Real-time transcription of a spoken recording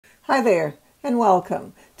Hi there and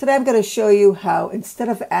welcome. Today I'm going to show you how, instead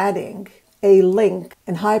of adding a link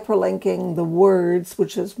and hyperlinking the words,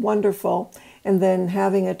 which is wonderful, and then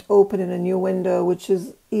having it open in a new window, which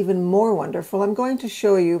is even more wonderful, I'm going to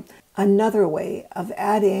show you another way of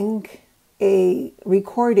adding a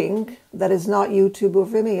recording that is not YouTube or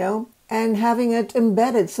Vimeo and having it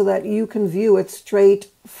embedded so that you can view it straight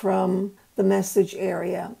from the message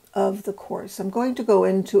area of the course. I'm going to go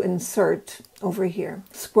into Insert over here,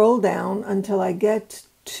 scroll down until I get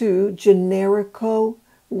to Generico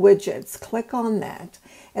Widgets. Click on that,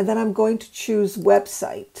 and then I'm going to choose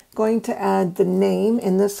Website. Going to add the name.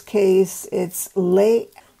 In this case, it's Lay.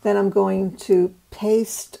 Then I'm going to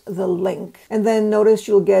paste the link, and then notice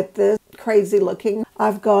you'll get this crazy looking.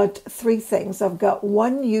 I've got three things. I've got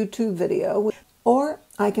one YouTube video, or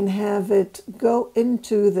I can have it go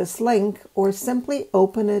into this link or simply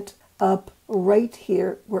open it up right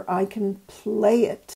here where I can play it